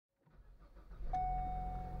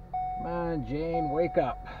on, Jane, wake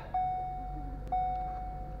up.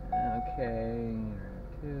 Okay,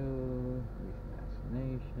 2,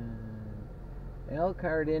 destination.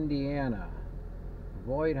 Elkhart, Indiana.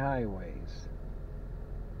 Avoid highways.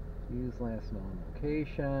 Use last known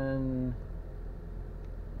location.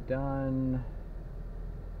 Done.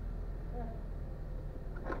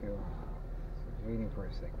 Waiting for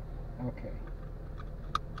a second. Okay.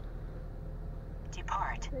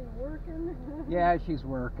 Depart. Are you working? Yeah, she's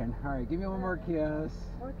working. All right, give me one more kiss.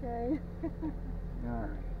 Okay. All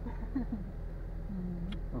right.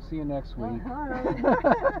 We'll see you next week. All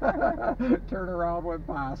right. Turn around when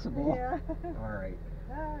possible. Yeah. All right.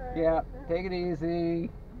 All right. Yeah, take it easy.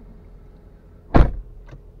 All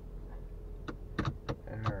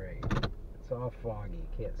right. It's all foggy.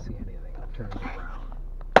 Can't see anything. I'll turn it around.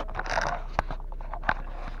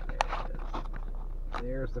 There it is.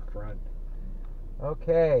 There's the front.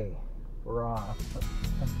 Okay, we're off.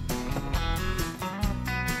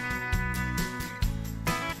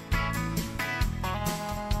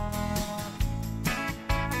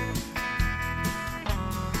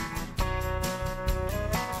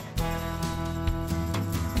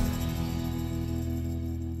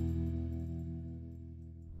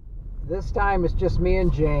 This time it's just me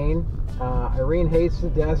and Jane. Irene hates the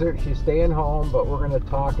desert. She's staying home, but we're going to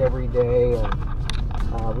talk every day.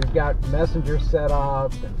 And we've got Messenger set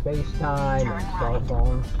up and FaceTime and cell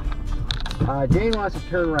phone. Jane wants to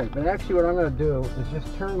turn right, but actually what I'm going to do is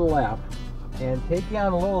just turn left and take you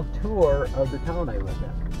on a little tour of the town I live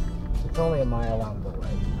in. It's only a mile out of the way.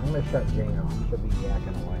 I'm going to shut Jane off. She'll be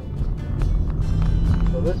yakking away.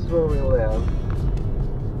 So this is where we live.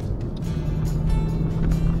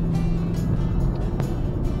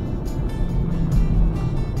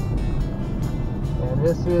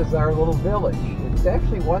 This is our little village. It's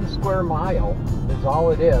actually 1 square mile is all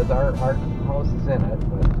it is. Our house is in it,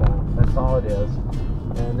 but that's all it is.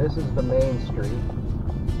 And this is the main street,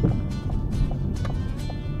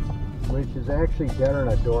 which is actually deader than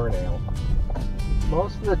a doornail.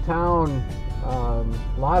 Most of the town, a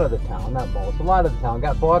lot of the town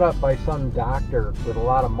got bought up by some doctor with a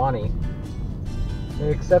lot of money.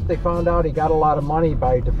 Except they found out he got a lot of money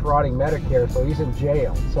by defrauding Medicare, so he's in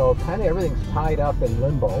jail. So kind of everything's tied up in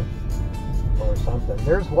limbo or something.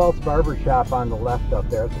 There's Walt's Barber Shop on the left up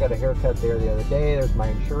there. I got a haircut there the other day. There's my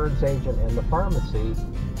insurance agent and the pharmacy,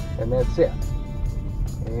 and that's it.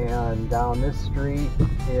 And down this street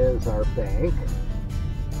is our bank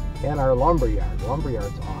and our lumberyard.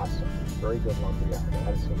 Lumberyard's awesome. Very good lumberyard.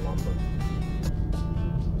 Addison Lumber.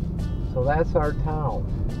 So that's our town.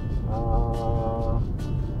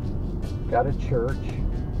 Got a church,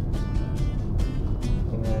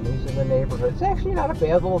 and these are the neighborhoods. It's actually not a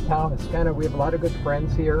bad little town. It's kind of, we have a lot of good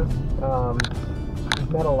friends here. We've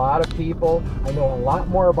met a lot of people. I know a lot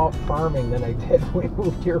more about farming than I did when we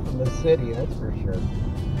moved here from the city, that's for sure.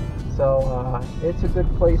 So it's a good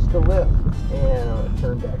place to live. And I'm going to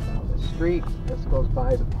turn back down the street. This goes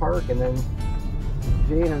by the park, and then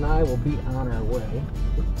Jane and I will be on our way.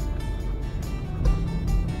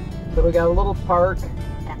 So we got a little park.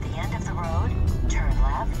 At the end of the road, turn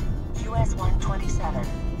left, US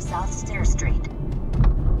 127, South Stair Street.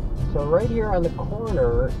 So right here on the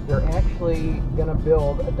corner, they're actually going to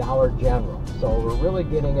build a Dollar General. So we're really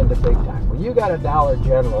getting into big time. When you got a Dollar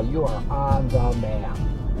General, you are on the map.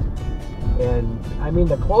 And I mean,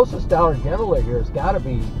 the closest Dollar General here has got to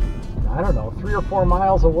be, I don't know, 3 or 4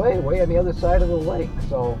 miles away, way on the other side of the lake.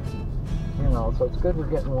 So, you know, so it's good we're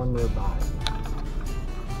getting one nearby.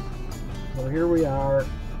 So here we are,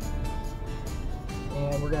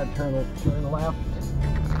 and we're going to turn left.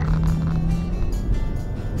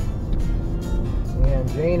 And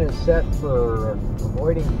Jane is set for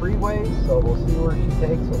avoiding freeways, so we'll see where she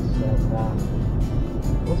takes us,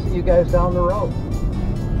 and we'll see you guys down the road.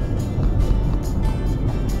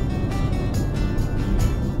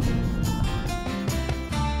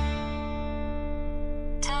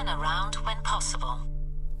 Turn around when possible.